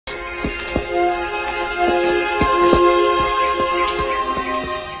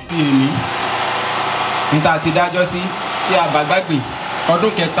níta ti dájọ́ sí tí a bá gbàgbé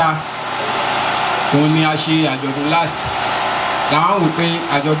ọdún kẹta òun ni a ṣe àjọ̀dún last làwọn wò pé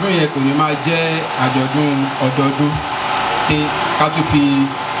àjọ̀dún yẹn kò ní máa jẹ́ àjọ̀dún ọdọọdún pé ká tún fi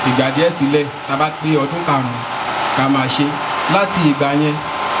ìgbà díẹ̀ sílẹ̀ tá a bá pé ọdún karùn-ún ká máa ṣe láti ìgbà yẹn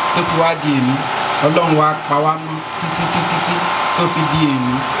tó fi wá di èmi ọlọ́run wa pa wá mọ́ títí tó fi di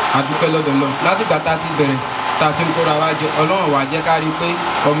èmi àdúpẹ́ lọ́dọ̀ Ọlọ́run láti ìgbà tá a ti bẹ̀rẹ̀ tá a ti ń kóra wá jẹ ọlọ́run wá jẹ́ ká rí i pé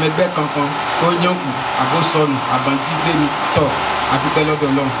ọmọ ẹgbẹ́ kankan ó yànkù àbósọnù àbọ̀njí gbé mi tọ̀ àdúpẹ́ lọ́dọ̀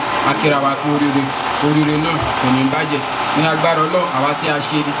Ọlọ́run akíra wa kú oríire náà kò ní bàjẹ́ ní agbára Ọlọ́run àwa tí a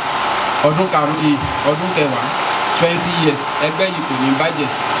ṣe ọdún karùn-ún yìí ọdún kẹwàá 20 years ẹgbẹ́ yìí kò ní bàjẹ́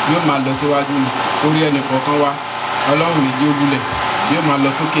yóò máa lọ síwájú ni orí ẹnì kọ̀ọ̀kan wa Ọlọ́run ìdí olúlẹ̀ yóò máa lọ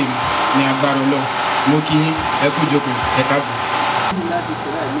sókè ní agbára Ọlọ́run mo kí yín ẹ kú jókòó ẹ káàbọ̀.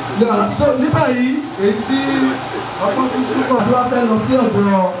 So ní báyìí èyí tí ọkọ ti súnkọ̀ tí wọ́n fẹ́ lọ sí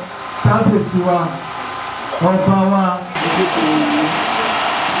ọ̀dọ̀ kábíyèsí wa ọba wa.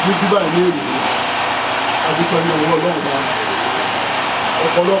 ní bíbá ìlú èrè adúpẹ́ ní ọwọ́ Ọlọ́run wa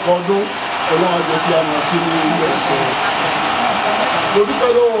ọ̀pọ̀lọpọ̀ ọdún Ọlọ́run á jẹ́ kí a máa sí ní ilé ẹ̀sọ́ mo dúpẹ́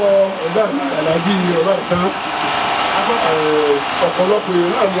lọ́wọ́ ọ̀gá mi Àlàájì ọ̀rọ̀ ìtàn ọ̀pọ̀lọpọ̀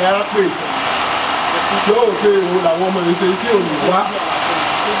èèyàn náà ní ara pè tí ó pé èwo làwọn ọmọ yìí ṣe tí ò ní wá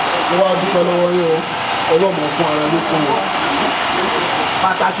mo wá dúpẹ́ lọ́wọ́ yẹn ọlọ́mọ fún ara ló kún wọn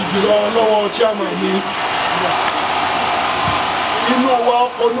pàtàkì jùlọ lọ́wọ́ chairman mi inú wa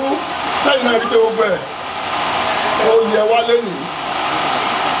ọkọ̀nú sẹ́yìn náà rí pé gbogbo ẹ̀ ó yẹ wá lẹ́yìn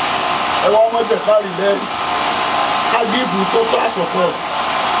ẹwà ọmọdé kárí lẹ́yìn ká gíìbù total support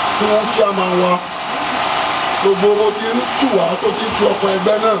fún chairman wa gbogbo owó tí ń tù wá tó ti ń tu ọkọ̀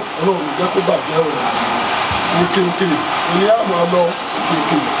ẹgbẹ́ náà Ọlọ́run jẹ́ kó bàjẹ́ o òkèòkè ìní àmọ́ lọ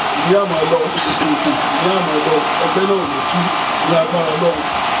òkèòkè ìní àmọ́ lọ òkèòkè ìní àmọ́ lọ ẹgbẹ́ náà lè tú ní agbára Ọlọ́run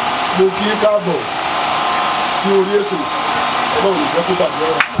mo kí káàbọ̀ sí orí ètò Ọlọ́run jẹ́ kó bàjẹ́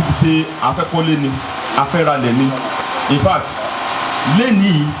o. ṣe afẹ́kọ́lé ni afẹ́ralẹ̀ ni in fact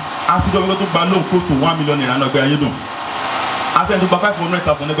lẹ́nìí afidọ́gbẹ́ tó gba loan close to 1 million naira lọ́gbẹ́ Ayédùn afẹ́ tó gba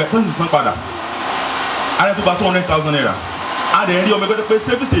 500,000 lẹ́gbẹ́ tó sì san padà ààrẹ tó gba 200,000 naira ààrẹ rí ọmọ ẹgbẹ́ tó pé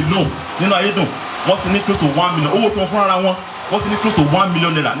service loan nínú Ayédùn wọ́n ti ní close to 1 million owó tó ń fúnra wọn wọ́n ti ní close to 1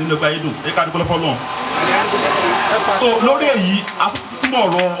 million naira nínú ẹgbẹ́ Ayédùn ẹ̀ka àdúgbò lọ́fọ́ lọ́n. so lórí èyí àtúntúmọ̀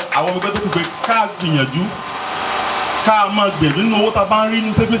ọ̀rọ̀ àwọn ọmọ ẹgbẹ́ tó kù pé ká gbìyànjú ká máa gbìyànjú nínú owó tá a bá ń rí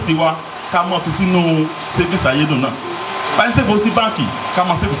nínú service wa ká máa fi sínú service Ayédùn náà báyìí sèbò sí báǹkì ká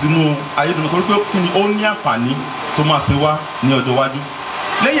máa sèbò sínú Ayédùn náà torí pé kí ni ó ní àǹfààní tó máa ṣe wá ní ọjọ́ iwájú.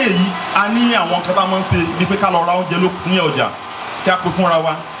 lẹ́yìn èyí a ní àwọn nǹkan tá a máa ń ṣe bí pé ká lọ ra oúnjẹ ní ọjà kí a pè fúnra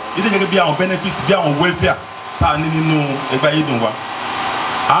wa ilé gẹ́gẹ́ bí àwọn benefit bí àwọn welfare tá a ní nínú ẹgbẹ́ Ayédùn wa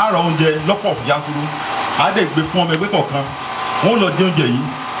a ra oúnjẹ lọ́pọ̀ yanturu a dẹ̀ gbé fún ọmọ ẹgbẹ́ kọ̀ọ̀kan wọ́n lọ jẹ oúnjẹ yìí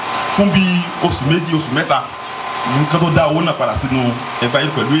fún bí oṣù méjì oṣù mẹ́ta nǹkan tó dá owó náà padà sínú ẹgbẹ́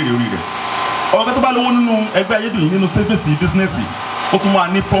Ayédùn pẹ̀lú èrè orí rẹ̀ ọ̀gá tó bá lówó nínú ẹgbẹ́ Ayédùn yìí nínú service business ó tún máa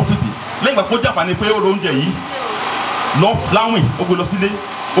ní profit lẹ́yìn ìgbà kó jàǹfààní pé ó ra oúnjẹ yìí láwìn ó gbé lọ sílé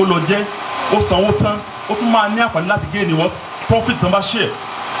ó lọ jẹ ó sanwó tán ó tún máa ní àǹfààní láti gain what profit tó ń bá share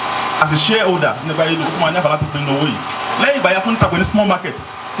as a shareholder nípa Ayédùn ó tún máa ní àǹfààní láti pín owó yìí lẹ́yìn ìgbà yẹn tó ń tàpé ní small market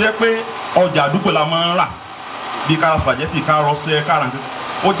tó yẹ pé ọjà àdúgbò la máa ń rà bí kára spaghetti kára ọṣẹ kára nǹkan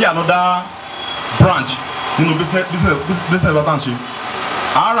ó jẹ́ another branch nínú business bá tà ń ṣe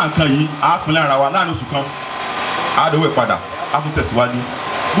àárà nǹkan yìí á pinlẹ̀ ara wa láàrin oṣù kan á dẹ̀wọ̀ padà á tún tẹ̀síwájú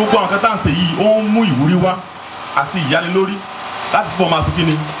gbogbo àwọn kan tá à ń ṣe yìí ó ń mú ìwúrí wá àti ìyánilórí láti fún ọmọ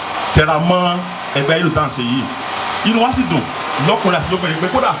àsìkíni tẹra mọ́ ẹgbẹ́ Ayédùn tá à ń ṣe yìí inú wa sì dùn lọ́kùnrin àti lóbìnrin pé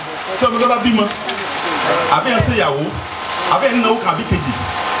kódà tí ọmọ ìjọba bímọ àbí ẹ̀ ń ṣe ìyàwó àbí ẹ̀ ń náwó kan àbí kejì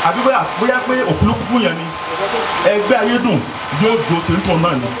àbí bóyá pé òkú ló kú fún yẹn ni ẹgbẹ́ Ayédùn yóò do tèntàn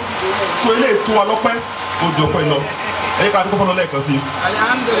náà ni tó ilé ètò wa lọ́pẹ́ ó jọ pẹ́ lọ ẹ yẹ ká dúpọ́ fọlọ́ lẹ́ẹ̀kan sí i.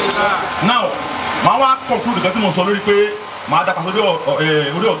 Alhamdulillah. now màá wá conclude nǹkan tí mo sọ lórí pé màá dàpọ̀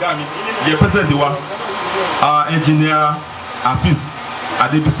orí ọ̀gá mi yẹ president wa engineer Hafiz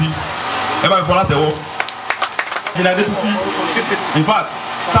Adébísí ẹ bá mi fọlá tẹ̀wọ́ engineer Adébísí in fact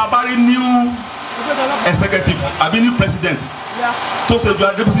tá a bá rí new executive àbí new president tó ṣe ju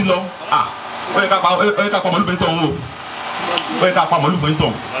Adébísí lọ ó yẹ ká pa màlúù fún ìtàn o ó yẹ ká pa màlúù fún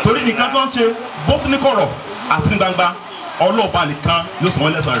ìtàn torí nǹkan tó ń ṣe bó tún ní kọ̀rọ̀ àti ní gbangba ọlọ́ọ̀bá nìkan yóò sọ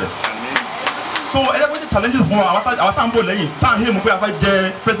wọ́n lẹ́sàn rẹ̀ so ẹ jẹ́ pé challenges fún wa àwọn tá à ń bọ̀ lẹ́yìn tá à ń hẹ́mu pé a fẹ́ jẹ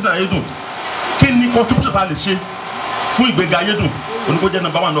president Ayédùn kí ni contribution tá a lè ṣe fún ìgbéga Ayédùn oníkó jẹ́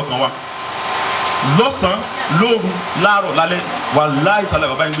number 1 lọ́kàn wa lọ́sàn-án lóru láàárọ̀ lálẹ́ wà láì tàlẹ́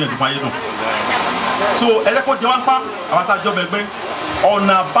bàbá yín gbìyànjú fún Ayédùn so ẹ jẹ́ kó jẹ́ wá pa àwọn tá a jọ bẹ̀gbẹ́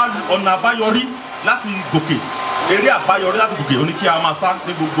ọ̀nà àbáyọrí láti gòkè eré àbáyọrí láti gòkè oní kí a máa sá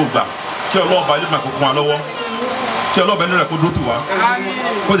ní gbogbo ìgbà kí ọlọ́run bá ilé ìgbà kó fún wa lọ́wọ́ kí ọlọ́run ẹnu rẹ̀ kó dúró tì wá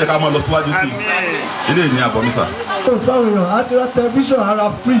kó jẹ́ ká máa lọ síwájú sí i eléyìí ní àbọ̀ mi sà. fáwọn èèyàn àti ra tẹlifíṣàn ara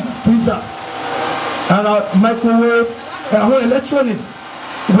freezer ara microwave àwọn electronics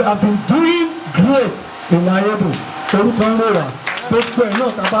we have been doing great in Ayedun orúkọ ń lò wá gbogbo ẹ̀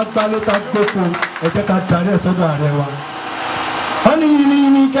náà tá a bá gbálé tá a gbóko ẹ jẹ́ ká darí ẹ̀ sọ́dọ̀ ààrẹ wa. wọ́n ní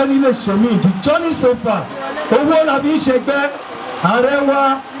yìnyín kẹ́ni lè ṣe mí the journey so far owó la fi ń ṣẹgbẹ́ ààrẹ wa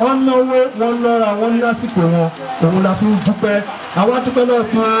ọ̀nà owó wọn lọ́ra wọn ní lásìkò wọn òun la fi ń dúpẹ́ àwa dúpẹ́ náà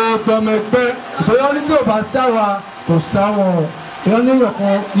pé gbọmọ ẹgbẹ́ ìtòyọ́ ní tí ò bá sáwa kò sáwọn èèyàn ní èèyàn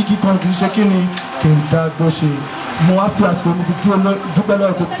kan igi kan kì í ṣe kí ni kì í dá gbó ṣe mo wá fi àsìkò mi fi dúpẹ́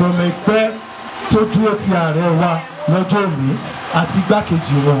náà pé gbọmọ ẹgbẹ́ tó dúró ti ààrẹ wa lọ́jọ́ òní àti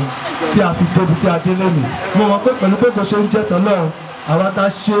igbákejì wọn tí a fi débi tí a dé lẹ́nu mo mọ̀ pé pẹ̀lú pé bó ṣe ń jẹ́ tọ́lọ́run àwa tá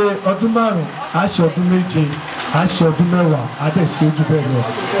a ṣe ọdún 5 a ṣe ọdún 7 a ṣe ọdún 10 a dẹ̀ ṣe ojú bẹ́ẹ̀ lọ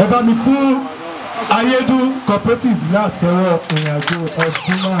ẹ bá mi fún Ayedun Cooperative láti ẹwọ́ ìrìnàjò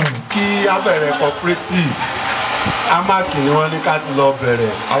ọdún 5. kí a bẹ̀rẹ̀ cooperative amáàkì ni wọ́n ní ká ti lọ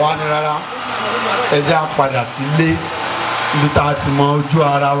bẹ̀rẹ̀ àwa ní rárá ẹ jẹ́ á padà sílé ibi tá a ti mọ ojú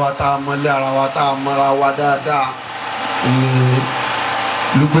ara wa tá a mọlé ara wa tá a mọra wa dáadáa ni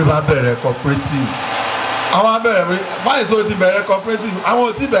Lugbe bá bẹ̀rẹ̀ cooperative àwọn abẹ̀rẹ̀ báyìí sọ ti bẹ̀rẹ̀ cooperative àwọn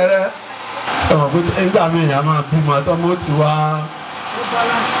ò ti bẹ̀rẹ̀ ẹ̀wọ̀n pé ẹgbẹ́ àmì èèyàn máa bímọ tọ́mọ ó ti wá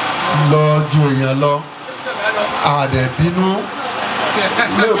lọ ju èèyàn lọ àdẹ̀bínú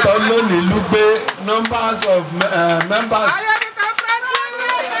lóòótọ́ lónìí Lugbe numbers of members.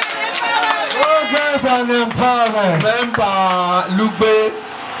 Progress and empowerment. Mẹ́mbà Lugbe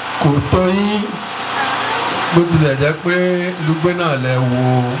kò tó yín bó tilẹ̀ jẹ́ pé Lugbe náà lẹ wo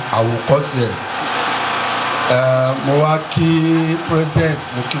àwòkọ́ṣe mo wá kí president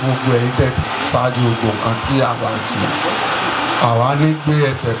mo kí gbogbo ẹ̀yin tẹ̀tí ṣáájú gbogbo nǹkan tí a bá ń ṣe àwa ní gbé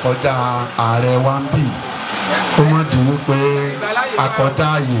ẹsẹ̀ kọjá ààrẹ wa ń bì kó mọ̀ dì wípé àkọ́dá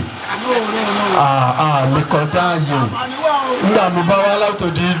ààyè àlè kọjá ààyè nígbà mo bá wá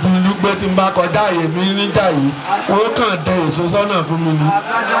látòdì ibi Lugbe tí n bá kọjá ààyè mi níjà yìí wọ́n kàn dẹ èso sọ́nà fún mi ni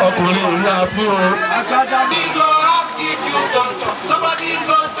ọkùnrin èrí àfihàn. Nobody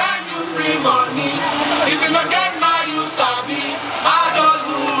go send you free money. If you no get now, you sabi. I don't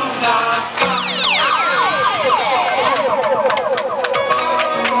do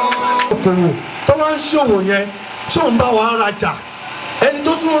okòwò tó máa ń ṣòwò yẹn ṣó ń bá wa rajà ẹni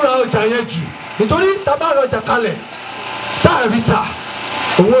tó tún ra ọjà yẹn jù nítorí tá a bá ra ọjà kalẹ̀ tá a rí ta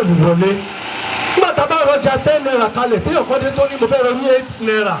owó ò ní wọlé nígbà tá a bá ra ọjà 10 naira kalẹ̀ téèyàn kan dé tó ní mo fẹ́ rọ ní 8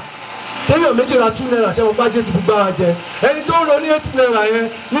 naira téèyàn méjì ra 2 naira ṣé wọn bá jẹ́ ti gbogbo ara jẹ ẹni tó ń rọ ní 8 naira yẹn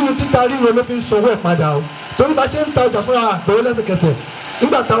nínú títa ríro ló fi ń sanwó ẹ̀ padà o torí bá ṣe ń ta ọjà fúnra àgbẹ̀wò lẹ́sẹ̀kẹsẹ̀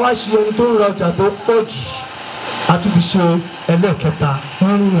nígbà táwa ṣe ẹni tó ń ra ọjà tó pọ̀ jù a tún fi ṣe ẹlẹ́ẹ̀kẹta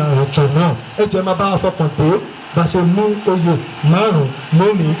nínú àròjọ náà ẹ jẹ́ máa bá a fọkàn tó bá ṣe mú oyè 5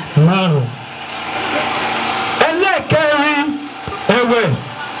 lónìí 5. ẹlẹ́ẹ̀kẹrin ẹ̀wẹ̀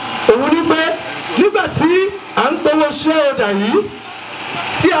òun ní pé nígbà tí à ń gbowó ṣé ọjà yìí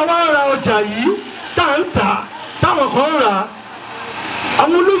tí a wá ń ra ọjà yìí tá à ń tà táwọn kan ń rà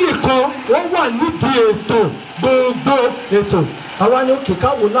àwọn olóyè kan wọ́n wà nídìí ètò gbogbo ètò àwa ni òkè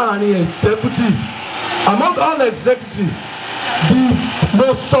káwò láàrin executive among all executive the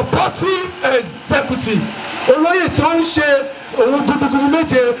most supportive executive olóyè tí wọ́n ń ṣe òun gudugudu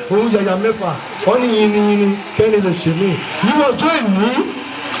méje òun yàyà mẹ́fà wọ́n ní yìnyín kẹ́ni lè ṣe mí nínú ọjọ́ ìní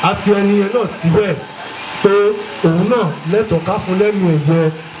àfi ẹni yẹn náà síbẹ̀ pé òun náà lẹ́tọ̀ọ́ ká fún lẹ́nu ẹ̀yẹ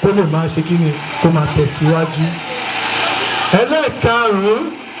kó lè máa ṣe kí ni kó máa tẹ̀síwájú. ẹlẹ́ẹ̀karùn-ún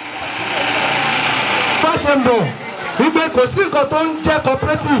fáṣẹ mọ̀ wípé kò sí nǹkan tó ń jẹ́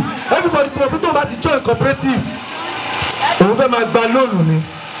cooperative everybody ti mọ̀ pé tó bá ti join cooperative òun fẹ́ máa gba lóònù ni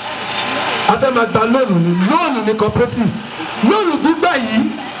a fẹ́ máa gba lóònù ni cooperative lóònù gbígbà yìí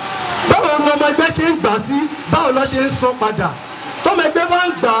báwo ni ọmọ ẹgbẹ́ ṣe ń gbà sí báwo ló ṣe ń san padà tọ́mọ ẹgbẹ́ bá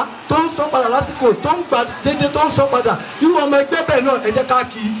ń gbà tó ń san padà lásìkò tó ń gbà déédéé tó ń san padà irú ọmọ ẹgbẹ́ bẹ́ẹ̀ náà ẹ jẹ́ ká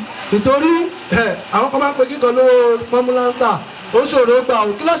kí nítorí àwọn kan máa ń pe kíkan ló pọ́nmúláńtà ó ṣòro gbà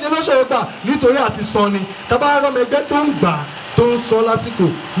ó kí ló ṣe ló ṣòro gbà nítorí àti san ni tábà ọmọ ẹgbẹ́ tó ń gbà tó ń san lásìkò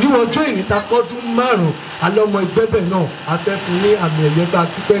níwọ̀n ọjọ́ ìníta pọ́dún 5 alẹ́ ọmọ ẹgbẹ́ bẹ́ẹ̀ náà a fẹ́ fún ní àmì ẹ̀yẹ gbà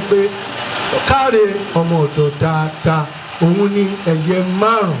dúpẹ́ pé káre ọmọ ọ̀dọ̀ dáadáa òun ni ẹ̀yẹ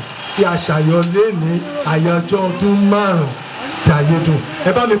 5 tí a ṣàyọ lé ní àyájọ́ ọdún 5 tí Ayedun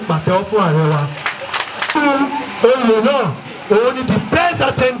ẹ bá mi pàtẹ́wọ́ fún ààrẹ wa. olè náà òun ni the best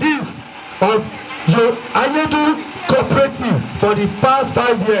attendees of your Ayedun Cooperative for the past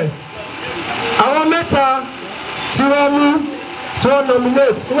 5 years. àwọn mẹ́ta tí wọ́n mú tí wọ́n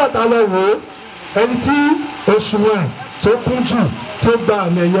nominate nígbà tá a lọ wò ó ẹni tí òṣùwọ̀n tó kún jù tí ó gba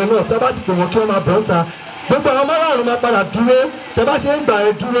àmì ẹ̀yẹ náà tí a bá ti pè wọ́n kí wọ́n máa bọ̀ ń ta gbogbo àwọn márùn-ún máa padà dúró tẹ bá ṣe ń gbà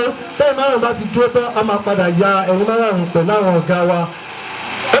ẹ dúró tẹ́yìn márùn-ún bá ti dúró tán a máa padà ya ẹ̀yin márùn-ún pẹ̀lú àwọn ọ̀gá wa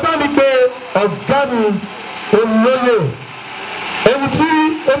ẹ bá mi pé ọ̀gá mi olóyè ẹni tí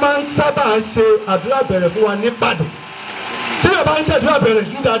ó máa ń sábà ṣe àdúrà bẹ̀rẹ̀ fún wa nípàdé tí yóò bá ń ṣàdúrà bẹ̀rẹ̀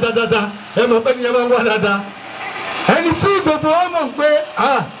ní dáadáa ẹ mọ̀ pé ní ẹ máa ń wá dáadáa ẹni tí gbogbo wọn mọ̀ pé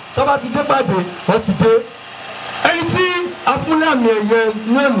tọ́ba ti dé pàdé ọ ti dé ẹni tí afúnlámì ẹ̀yẹ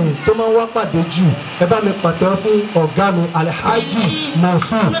lónìí tó máa ń wá pàdé jù ẹ bá mi pàtẹ́wọ́ fún ọ̀gá mi Alhaji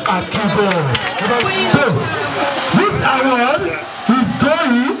Moshood Akibo ẹ bá mi tó this award is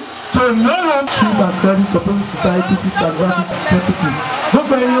going to no one Thrift and Credit Cooperative Society Thrift and Grassroots Executive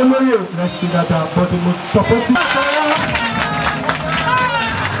gbogbo ẹ̀yin olóyè rẹ̀ ṣe dáadáa but the most supportive.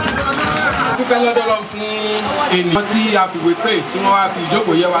 dúpẹ́ lọ́dọ̀ lọ fún ènìyàn tí a fìwé pè tí wọ́n wá fi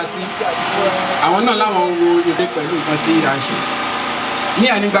ìjókòó yẹ wá sí àwọn náà láwọn wo èdè pẹ̀lú nǹkan tí a ń ṣe ní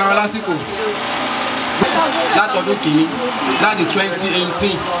ànígbàrá lásìkò látọdún kìíní láti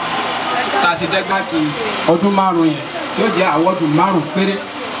 2018 tàti dẹ́gbàkì ọdún márùn yẹn tí ó jẹ́ àwọ́dù márùn péré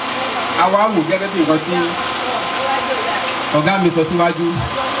àwa wò gẹ́gẹ́ bí nǹkan tí ọ̀gá mi sọ síwájú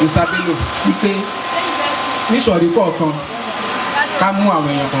Mr. Bello wípé níṣọ̀rí kọ̀ọ̀kan ká mú àwọn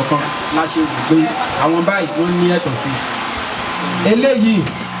èèyàn kọ̀ọ̀kan láṣẹ wò pé àwọn báyìí wọ́n ní ẹ̀tọ́ sí eléyìí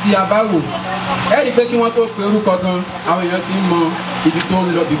tí a bá wò ẹ rí i pé kí wọ́n tó pe orúkọ gan àwọn èèyàn ti ń mọ ibi tó ń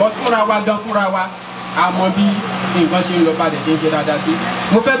lọ because fúnra wa gan fúnra wa a mọ bí nǹkan ṣe ń lọ padà ṣe ń ṣe dáadáa sí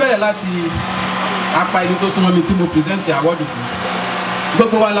mo fẹ́ bẹ̀rẹ̀ láti apá ibi tó súnmọ́ mi tí mo present àwọ́dù fún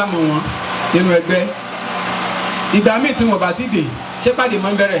gbogbo wa la mọ̀ wọ́n nínú ẹgbẹ́ ìgbà míì tí wọ́n bá ti dé ṣé pàdé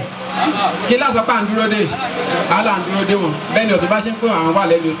mọ́ ń bẹ̀rẹ̀ kí lásán pa ń dúró dé àlà ń dúró dé wọn bẹ́ẹ̀ ni ọ̀tún bá ṣe ń pè àwọn wà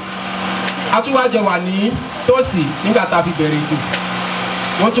lẹ́nu atúwájọ wà ní tòsí nígbà tá a fi bẹ̀rẹ̀ ètò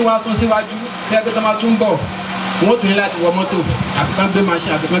wọ́n tún wá sún síwájú bí ẹgbẹ́ tó máa tún bọ̀ wọ́n tún ní láti wọ mọ́tò àbí kán gbé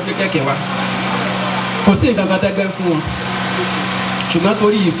machine àbí kán gbé kẹ̀kẹ́ wá kò sí nǹkan kan tẹ́gbẹ́ fún wọn ṣùgbọ́n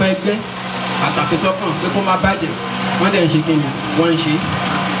torí ìfẹ́ ẹgbẹ́ àtàfisọ́kàn pé kó má bàjẹ́ wọ́n dẹ̀ ń ṣe kí ni wọ́n ń ṣe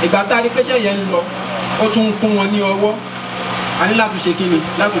ìgbà tá a rí pé ṣẹ́yẹ ń lọ ó tún ń kún wọn ní ọwọ́ a ní láti ṣe kí ni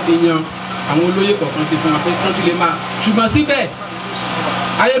láti ti yan àwọn olóyè kọ̀ọ̀kan sí fún wa pé wọ́n tún lè máa ṣùgbọ́n síbẹ̀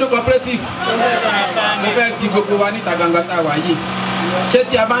Ayedun Cooperative mo fẹ́ bí gbogbo wa níta gbangba tá a wà yìí ṣé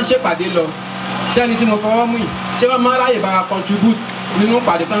tí a bá ń ṣèpàdé lọ ṣé ẹni tí mo fọwọ́ mú yìí ṣé wọ́n máa ráyè bá wa contribute nínú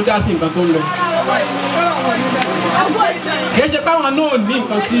ìpàdé tó ń dá sí nǹkan tó ń lọ kì í ṣe pé àwọn náà ní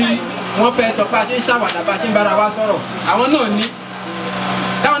nǹkan tí wọ́n fẹ́ sọ pé a ṣe ń ṣàwàdà bá a ṣe ń bára wa sọ̀rọ̀ àwọn náà ní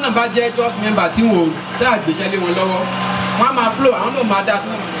táwọn náà bá jẹ́ just member tí wọ́n tẹ́ àgbéṣẹ́ lé wọn lọ́wọ́ wọ́n á máa flow àwọn náà máa dá sí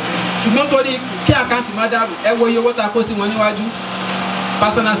wọn ṣùgbọ́n torí kí àkáǹtì má dàrú ẹ wo iye owó tá a kó sí wọn níwájú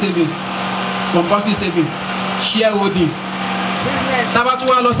personal savings compulsory savings shareholdings tábà tún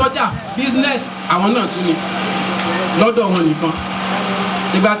wá lọ sọ́jà business àwọn náà tún ní lọ́dọ̀ wọn nìkan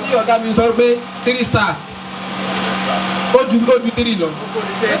ìgbà tí ọ̀gá mi sọ pé 3 stars ó ju 3 lọ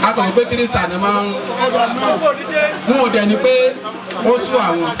a kàn wọ́n pé 3 stars ni máa ń wọn ò dẹ̀ ni pé ó sú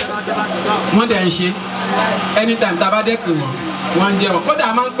àwọn wọ́n dẹ̀ ń ṣe anytime tá a bá dẹ̀ pè wọ́n ń jẹ́ wọn kódà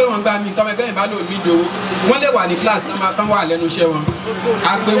a máa ń pè wọ́n gbá mi tọ́mọ ẹgbẹ́ yìí bá lò ní ìdòwò wọ́n lè wà ní class kán wà lẹ́nu iṣẹ́ wọn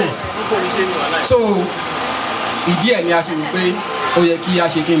á pè wọ́n so ìdí ẹ̀ ni a ṣe rò pé ó yẹ kí a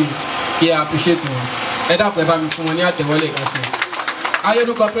ṣe kí ni kí a appreciate wọn ẹ dákun ẹ bá mi fún wọn ní àtẹ̀wọ́lẹ̀ kan sí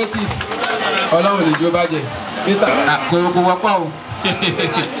Ayedun Cooperative ọlọ́run lè jó bàjẹ́ kò wọ́pọ̀ o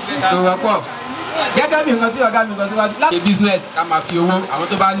kò wọ́pọ̀ gẹ́gẹ́ bí nǹkan tí ọ̀gá mi sọ síwájú láti ṣe business ká máa fi owó àwọn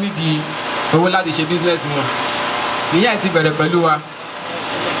tó bá nídìí owó láti ṣe business wọn níyà ti bẹ̀rẹ̀ pẹ̀lú wa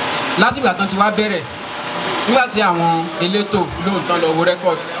látìgbà tán ti wá bẹ̀rẹ̀ nígbà tí àwọn elétò lóòótọ́ lọ wo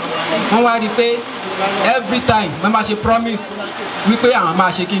record wọ́n wá rí i pé every time wọ́n máa ṣe promise wípé àwọn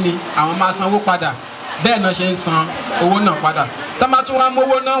máa ṣe kíni àwọn máa sanwó padà bẹ́ẹ̀ náà ṣe ń san owó náà padà tá máa tún wá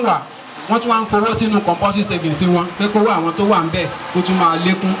mówó náà wá wọ́n tún wá ń fowó sínú compulsory savings sí wọn pé kówó àwọn tó wà ń bẹ̀ kó tún máa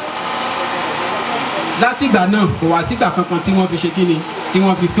lékún látìgbà náà kò wá sígbà kankan tí wọ́n fi ṣe kíni tí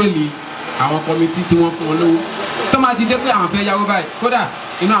wọ́n fi fèlè àwọn kọmitì tí wọ́n fún wọn lówó tó máa ti dé pé àwọn fẹ́ yáwó báyìí kódà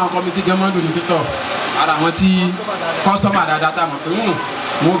inú àwọn kọmitì gan mọ́ndò ní pítọ̀ ara àwọn tí kọ́sọ́mà dáadáa tá a mọ̀ pé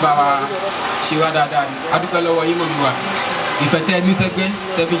wọ́n bá wa ṣe wá dáadáa ni adúpẹ́ lọ́wọ́ yín mọ̀ mi wá ìfẹ́ tẹ́ ní sẹ́gbẹ́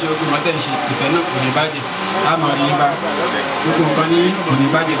tẹ́ fi ṣe ogun wọn tẹ́ ń ṣe ìfẹ́ náà kò ní bàjẹ́ á mọ̀ rí yín bá gbogbo nǹkan ní kò ní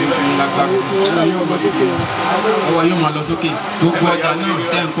bàjẹ́ ló fi ń lágbá ẹnu yóò mọ̀ lókè ọwọ́ yóò mọ̀ lọ sókè gbogbo ọjà náà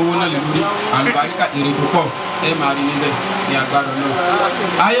tẹ́ ń kówó náà lè lórí àlùbáríkà èrè tó pọ̀ ẹ máa rí níbẹ̀ ní agbára náà.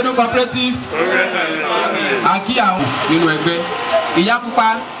 Ayedun Cooperative àkí àwọn nínú ẹgbẹ́ ìyá pupa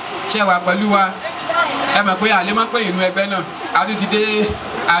ṣe wà pẹ̀lú wa ẹ mọ̀ pé àlẹ́ máa ń pè inú ẹgbẹ́ náà a tún ti dé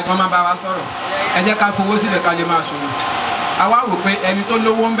àjọ máa bá wa sọ̀rọ̀ ẹ jẹ́ ká fowó sílẹ̀ ká lè máa ṣòwò àwa wò pé ẹni tó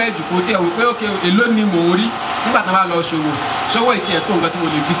lówó ń bẹ jù kó tiẹ̀ wò pé òkè èló ni mò ń rí nígbà tí wọ́n bá lọ ṣòwò ìtì ẹ̀ tó nǹkan tí mo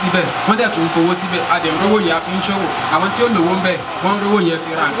lè fi síbẹ̀ wọ́n dẹ̀ tún fowó síbẹ̀ adẹ̀rówó yẹn a fi ń ṣòwò àwọn tí ó lówó ń bẹ̀ wọ́n rówó yẹn fi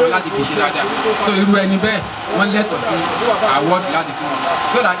ra nǹkan láti fi ṣe dáadáa so irú ẹni bẹ́ẹ̀ wọ́n lẹ́tọ̀ọ́ sí award láti fún wọn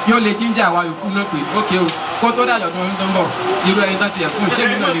so that yóò lè jíjà àwa yòókù náà pé ókè o kó tó dájọ́ tó ń bọ̀ irú ẹni tán tiẹ̀ fún ìṣe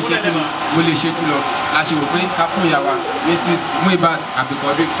mi náà lè ṣe kí ni mo lè ṣe jù lọ la ṣe wò pé ká fún ìyàwó Mrs. Muibat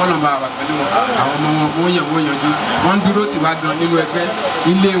Abdulkadir kọ́nọ̀bà wà pẹ̀lú wọn àwọn ọmọ wọn wọ́n yanjú wọ́n dúró tiwa gan nínú ẹgbẹ́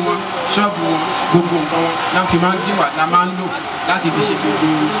ilé wọn ṣọ́ọ̀bù wọn gbogbo nǹkan wọn náà fi máa ń dín wà tá a máa ń lò láti fi ṣe gbogbo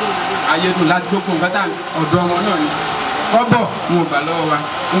Ayédùn láti gbogbo nǹkan tá ọ̀dọ̀ wọn náà ni kọ́bọ̀ wọn ò gbà lọ́wọ́ wa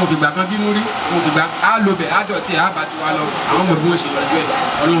wọn ò fi gbà kan bínú rí wọn ò fi gbà á lo bẹ̀ á dọ̀tí á bá tiwa lọ àwọn ọmọ ìgbìmọ̀ ṣe lọ́jọ́ ẹ̀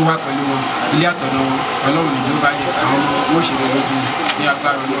ọlọ́run wà pẹ̀lú wọn ilé àtọ̀nà wọn ọlọ́run nìjọ bá jẹ àwọn ọmọ wọn ò ṣe lójú ní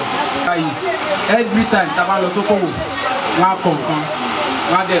agbára lọ. báyìí every time tá a bá lọ sókòwò wọn á kọ nǹkan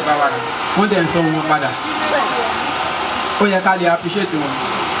wọn á dẹ̀ bá wa rà wọn dẹ̀ ń san wọn padà ó yẹ ká lè appreciate wọn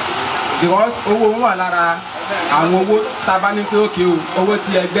because owó wọn wà lára àwọn owó tá a bá ní pé òkè o owó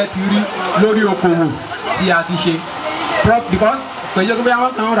tí ẹgbẹ́ ti rí lórí okòwò tí a ti ṣe because pẹ̀lú pé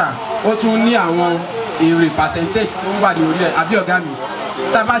àwọn kan rà ó tún ní àwọn èrè percentage tó ń wà ní orí ẹ̀ àbí ọ̀gá mi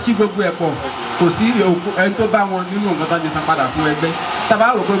tá a bá ṣí gbogbo ẹ̀ pọ̀ kò sí ẹni tó bá wọn nínú nǹkan tó ń san padà fún ẹgbẹ́ tá a bá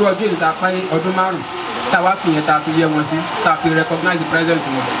rò pé ọjọ́ èdè tá a pẹ́ ọdún márùn-ún tá a wá fi yẹn tá a fi yẹ wọn sí tá a fi recognize the presence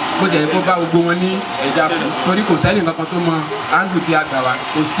wọn bó jẹ́ kó bá gbogbo wọn ní ẹja fún torí kò sẹ́ni kankan tó mọ angle tí a gbà wá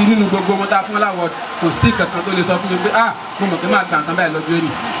kò sí nínú gbogbo wọn tá a fún láwọ kò sí kankan tó lè sọ fún mi pé mo mọ̀ pé máa gbà nǹkan báyìí lọ́jọ́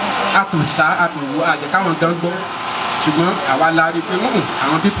ènì a kò sá a kò wọ àjẹkáwọn gan gbọ́ ṣùgbọ́n àwa la rí i pé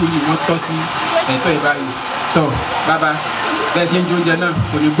àwọn pípù yìí wọ́n tọ́ sí ẹ̀tọ́ ìbáyìí tọ́ bàbá bẹ́ẹ̀ ṣe ń jó oúnjẹ náà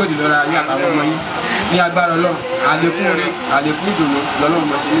kò ní gbòdì lọ́ra ayé àtàwọn ọmọ yín ní agbára Ọlọ́run àlékún oore àlékún ìdùnnú lọ́lọ́run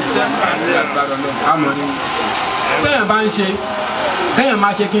mọ̀ ṣe ní agbára Ọlọ́run àmọ́ ni. téèyàn bá ń ṣe kéèyàn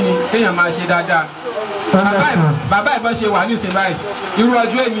máa ṣe kíni kéèyàn máa ṣe dáadáa bàbá ìbọn ṣe wà nísìnyí báyìí irú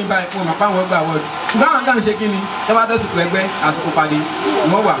ọjọ́ èmi báyìí wọn mọ̀ pé àwọn gbà wọ́ọ̀dù ṣùgbọ́n àwọn kan ṣe kíni ẹ bá dọ́sùkú ẹgbẹ́ àsìkò pàdé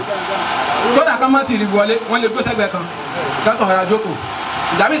wọ́n wà kódà kan má ti rí wọlé wọ́n lè dúró sẹ́gbẹ̀ẹ́ kan kẹ́kọ̀ọ́ ọ̀rọ̀ àjókòó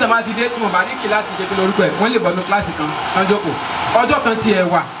ìgbà míì tó máa ti dé tí wọn bá ní kí láti ṣe kí lórúkọ ẹ̀ wọ́n lè bọ̀ ní kíláàsì kan kan jókòó ọjọ́ kan ti ẹ̀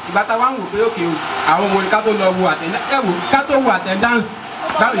wà ìgbà táwa ń wò pé òkè o àwọn ọmọ ká tó lọ wo attendance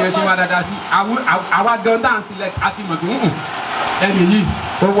báwo yẹn ṣe wá dáadáa sí àwa gan dáhùn sílẹ̀ àti mọ̀ pé ẹnì yìí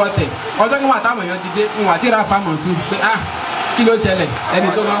ó wọ́ tẹ̀ ọjọ́ kí wọn àtàwọn èèyàn ti dé wọn àti ra fámọ̀ sùn pé kí ló ṣẹlẹ̀ ẹni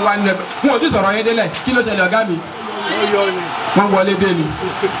tó máa ń wá nínú ẹgbẹ́ wọn ò tí sọ̀rọ̀ yẹn délẹ̀ kí ló ṣẹlẹ̀ ọ̀gá mi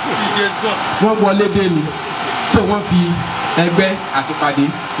wọ́n wọlé dé ni tó wọ́n fi ẹgbẹ́ àti pàdé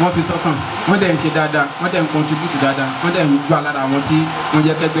wọ́n fi sọ́kàn wọ́n dẹ̀ ń ṣe dáadáa wọ́n dẹ̀ ń contribute dáadáa wọ́n dẹ̀ ń gbọ́ alára àwọn tí wọ́n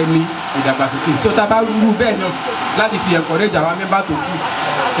jẹ́ kẹgbẹ́ ní ìdàgbàsókè so tá a bá rú bẹ́ẹ̀ náà láti fi encourage àwa mẹ́bà tó kù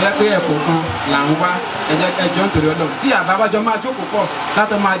pé ẹ̀kọ́ kan là ń wá ẹjọ́ nítorí Ọlọ́run tí àbábájọ máa jókòó pọ̀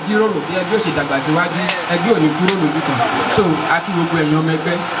látọ̀ máa jíròrò bí ẹgbẹ́ òṣè dàgbà síwájú ẹgbẹ́ òní kúrò lójú kan so a kí gbogbo ẹ̀yàn ọmọ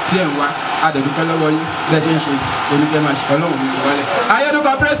ẹgbẹ́ tí ẹ̀ ń wá adẹ̀dúpẹ́ lọ́wọ́ yín bẹ́ẹ̀ ṣe ń ṣe oníkẹ́ máa ṣe Ọlọ́run ní ìwọlẹ̀. Ayedun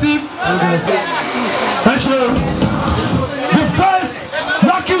Cooperative. ẹ ṣe the first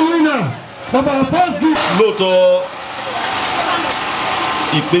lucky winner of our first gift. lóòótọ́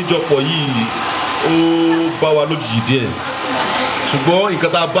ìpéjọpọ̀ yìí ó bá wa lójijì díẹ̀ ṣùgbọ́n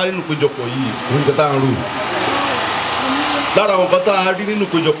nǹkan tá a bá nínú ìpéjọpọ̀ yìí òun nǹkan tá a ń rò lára àwọn nǹkan tá a rí nínú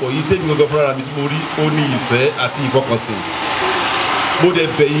ìpéjọpọ̀ yìí tẹ́mi gangan fúnra mi tí mo rí ó ní ìfẹ́ àti ìfọkànsìn mo dẹ̀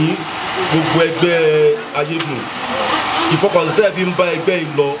bẹ̀ yín gbogbo ẹgbẹ́ Ayédùn ìfọkànsìn tẹ́ ẹ fi ń bá ẹgbẹ́ yìí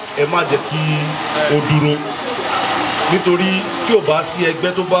lọ ẹ má jẹ́ kí ó dúró nítorí tí ò bá sí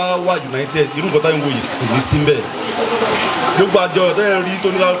ẹgbẹ́ tó bá wà united irú nǹkan táwọn wòye kò ní sí mbẹ̀ gbogbo àjọ ọ̀tẹ́ rí tó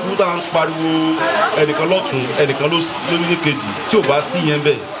ní kálukú tá à ń pariwo ẹnìkan lọ́tún ẹnìkan lóní kejì tí ò bá sí yẹn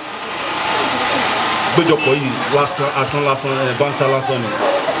bẹ̀ gbẹjọpọ̀ yìí lásán bánsá lásán ni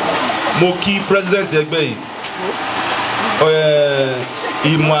mo kí president ẹgbẹ́ yìí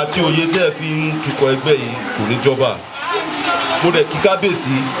ìmọ̀ àti òye tẹ́ ẹ fi ń tukọ̀ ẹgbẹ́ yìí kò ní jọba mo dẹ̀ kí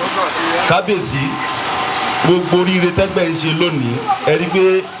kábíyèsí gbogbo oríire tẹ́gbẹ́ ń ṣe lónìí ẹ rí pé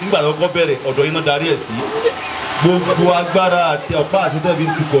nígbà tó kọ́ bẹ̀rẹ̀ ọ̀dọ̀ yín náà darí ẹ̀ sí gbogbo agbára àti ọ̀pá àṣetẹ́ fi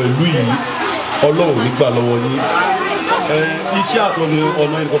ń tukọ̀ ìlú yìí Ọlọ́run nígbà lọ́wọ́ yín iṣẹ́ àtọ́ni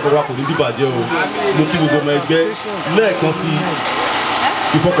ọ̀nà ìkọ̀kọ̀ wa kò ní dìbàjẹ́ o mo kí gbogbo ọmọ ẹgbẹ́ lẹ́ẹ̀kan sí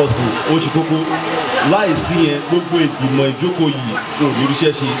ìfọkànsìn ó ṣe kókó láìsí yẹn gbogbo ìgbìmọ̀ ìjókòó yìí kò ní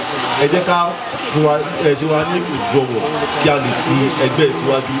iṣẹ́ ṣe ẹ jẹ́ ká ṣe wa ní ìzọwọ̀ kí a lè ti ẹgbẹ́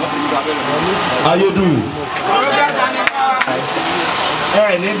ìsíwájú. Ayédùn.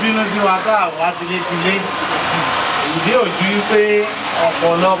 ẹ ní bínú sí wa ká wá tilétilé ìdí òjú pé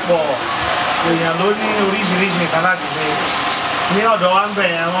ọ̀pọ̀lọpọ̀ èèyàn ló ní oríṣiríṣi nǹkan láti ṣe ní ọ̀dọ̀ wa ń bẹ̀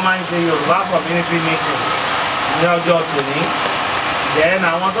yẹn wọ́n máa ń ṣe Yorùbá community meeting ní ọjọ́ tòní then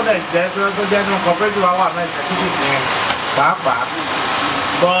àwọn tó dẹ̀ jẹ́ tó jẹ́ nínú cooperative wa wà mẹ́sẹ̀ tó sì fi pàápàá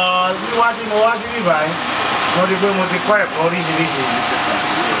bọ̀ wíwá tí mo wá sí bíbáyìí mo rí pé mo ti kọ́ ẹ̀kọ́ oríṣiríṣi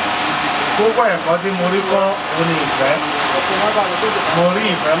kókó ẹ̀kọ́ tí mo rí kọ́ ó ní ìfẹ́ mo rí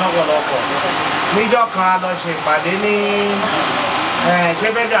ìfẹ́ lọ́pọ̀lọpọ̀ níjọ́ kan a lọ ṣe ìpàdé ní ṣé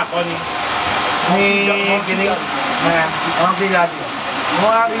bẹ́jà kọ́ ni ní kíní wọ́n ti yàdì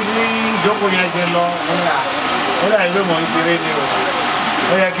wọ́n á rí bí ìjókòó yẹn ṣe lọ ó dà ìwé mọ̀ ń ṣeré ni o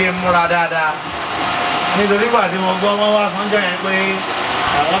ó yẹ kí n múra dáadáa nítorí ìgbà tí mo gbọ́ wọ́n wá sọ́njọ́ yẹn pé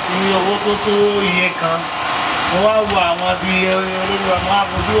àwọn ti ní owó tó tó iye kan mo wá wo àwọn ti olórí ọmọ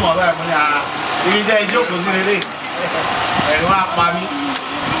àfojú wọn báyìí mo ní ibi jẹ́ ìjókòó sí lélẹ̀ ẹ̀rù á pa mí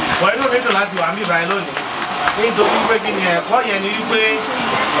wọ́n inú mi dùn láti wà mí báyìí lónìí nítorí pé kí ni ẹ̀kọ́ yẹn ni wípé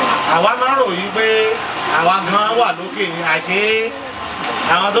àwa máa ń rò yí pé àwa gan wà lókè ni àṣé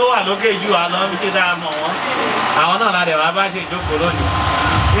àwọn tó wà lókè jù wá lọ bí kéde àmọ́ wọn àwọn náà la dẹ̀ wá bá ṣe ìjókòó lónìí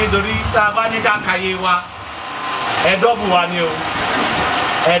nítorí tá a bá ní ká kàyé wa ẹ̀dọ́bù wa ni o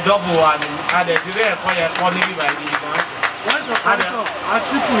ẹ̀dọ́bù wa ni a dẹ̀ ti rí ẹ̀kọ́ yẹn kọ́ níbí báyìí gan.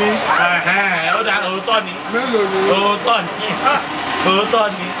 àtìkù yìí. ó dà òótọ́ ni òótọ́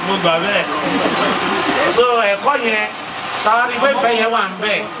ni mo gbà bẹ́ẹ̀. so ẹ̀kọ́ yẹn táwa ní pé ìfẹ́ yẹn wà ń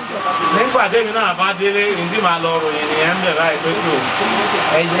bẹ̀ nígbà tèmi náà bá délé ìdí màá lọ ròyìn nìyẹn ń bẹ̀ báyìí pé kò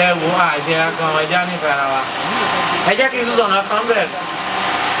ẹ̀jẹ̀ wo àṣẹ kan ẹ̀jẹ̀ á nífẹ̀ẹ́ ara wa ẹ jẹ́ kí n sọ̀rọ̀ kan bẹ̀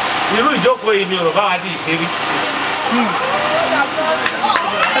irú ìjókòó yìí ni Yorùbá wa ti ṣe rí.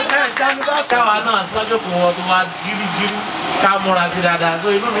 káwa náà sọ́jọ́kùn wọn tó wá gírígírí ká múra sí dáadáa so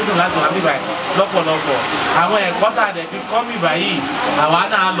inú mi dùn láti wá bíbá yìí lọ́pọ̀lọpọ̀ àwọn ẹ̀kọ́ tá a dẹ̀ fi kọ́ bíbá yìí àwa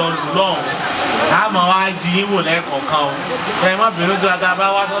náà lọ lù lọ́hùn á mọ̀ wá jí yín wò lẹ́ẹ̀kọ̀ọ̀kan o ẹ má bínú sí wa tá a bá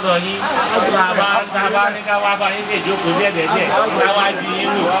wá sọ́dọ̀ yín tá a bá ní ká wá bá yín ṣe ìjókòó díẹ̀díẹ̀ ká wá jí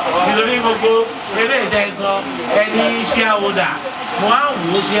yín wò nítorí gbogbo eré ìjà ìsọ ẹni ṣé àwòdà mo á wò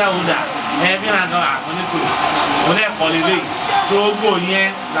ó ṣé àwòdà ẹbí náà gan àkọ́nìkò mo ní ẹ̀kọ́ lélẹ̀ tó gbò yẹn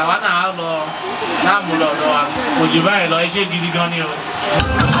làwa náà lọ láàmú lọ́dọ̀ wa kò jù báyìí lọ iṣẹ́ gidi gan ni o.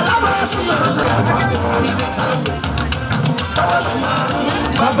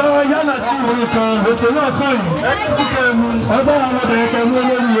 bàbá wa yálà tí ìwòye kan ètò náà kàn yìí ọgbà àwọn ọmọbìnrin kan mú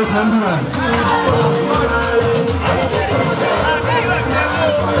olórí iye kan bí wà.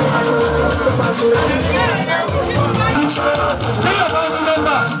 Kí ló bá ń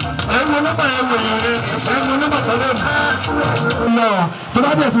nọ́mbà? Ẹ̀wọ̀n nọ́mbà yẹn wò yẹn rẹ̀, ẹ̀wọ̀n nọ́mbà tọ́lẹ̀ mú. Lọ tó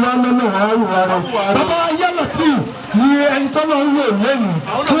bá dẹ̀ tí wọ́n á lọ́nà wọ́n á wù wá rẹ̀. Bàbá yálà tí ni ẹni tó máa ń lò lẹ́nu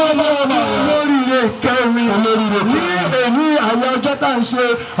kí wọ́n máa wọ olóríire kẹrin ní èmi àwọn ọjọ́ tá à ń ṣe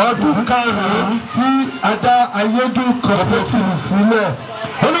ọdún karùn-ún tí a dá Ayedun Cooperative sílẹ̀.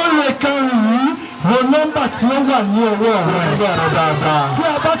 Olóríire kẹrin yìí wo nọ́mbà tí ó wà ní ọwọ́ rẹ̀ tí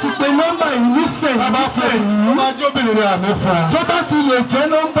a bá ti pe nọ́mbà yìí nísẹ̀yìn tó bá ti lè jẹ́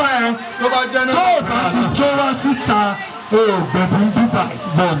nọ́mbà ẹ̀ tó bá ti jó wá síta gbẹ̀bùn bíbà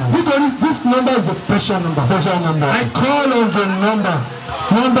nítorí this number is a special number. I call on the number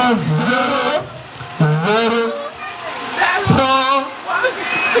 004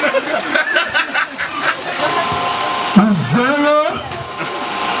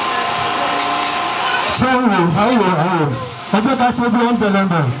 ẹ jẹ́ ká ṣe bí wọ́n bẹ̀rẹ̀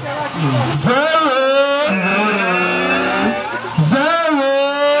bẹ̀. 0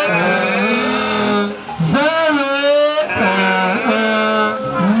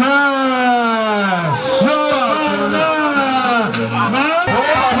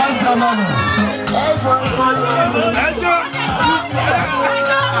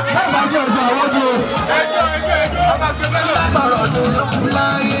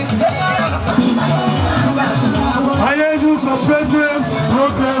 Ayedun Cooperative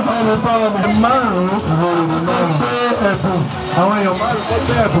progress and empowerment márùn-ún gbé ẹ̀bùn àwọn èèyàn márùn-ún kó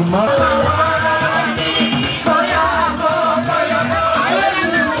gbé ẹ̀bùn márùn-ún.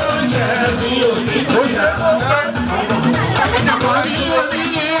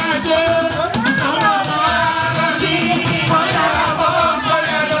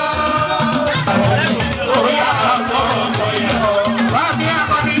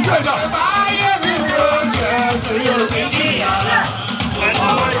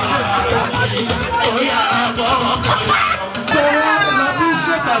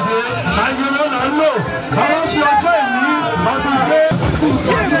 Ayẹyẹ náà lò àwọn fi ọjọ́ ìní ọdún gbé.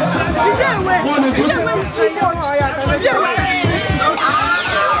 Wọ́n lè tó sí.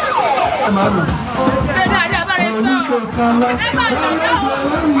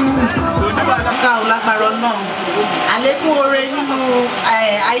 Ká ò lágbára náà àlékún oore nínú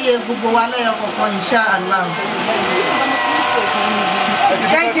ayé gbogbo wa lẹ́yọ̀ kọ̀ọ̀kan insha Allah.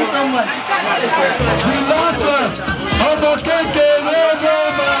 Thank you so much. The last one, ọmọ kékeré ló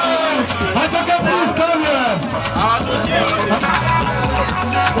máa Atọ́kẹ́ please come here.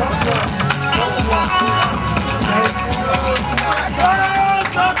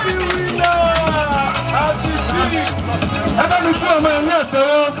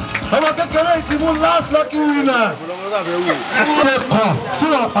 ọmọ kékeré ti mú last lucky winner. ẹ̀kọ́ tí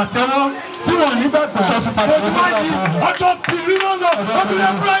wọ́n pàtẹ́wọ́ tí wọ́n nígbàgbọ́ ọjọ́ bìrì lọ́lọ́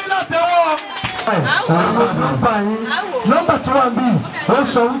obìnrin fúláyìn látẹ̀wọ́. nọ́mbà tí wọ́n bí ó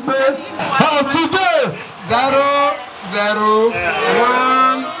sọ wípé today 0 0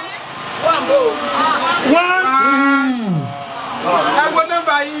 1 ẹgbẹ́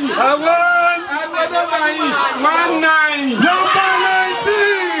nọ́mbà yìí. ẹgbẹ́ nọ́mbà yìí 19. nọ́mbà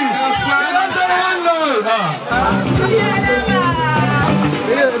 19.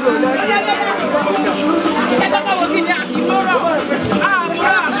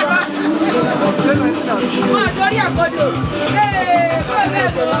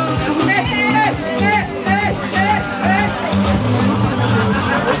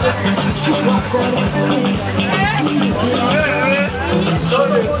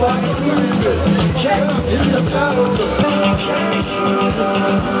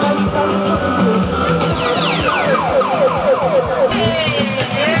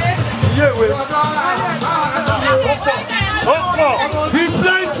 Be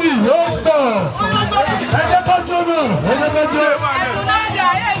plenty,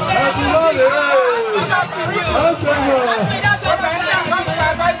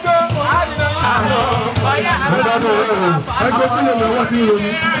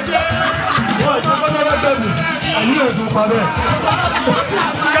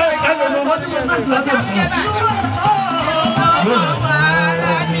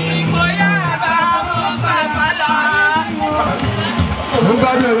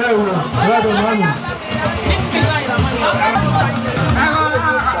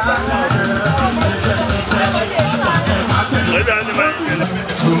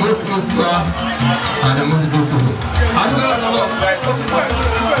 the most possible and the most beautiful.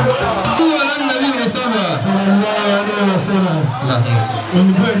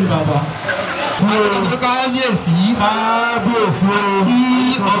 Kábíyèsí kí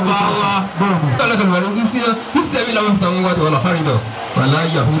ọba wa kọ́lọ́kọ́lọ́ wà lórí sí ọ́ bí sẹ́mi làwọn fi sàwọn wájú ọlọ́kàrin lọ wàlá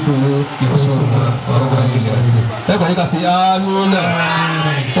yahudu ìfọ̀sọ̀rọ̀ ọ̀rọ̀ ilẹ̀ ẹ̀sìn. ẹ kàn yín ká sí amínà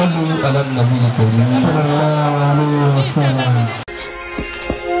sọ́lù alánàbí ìkọ̀wé.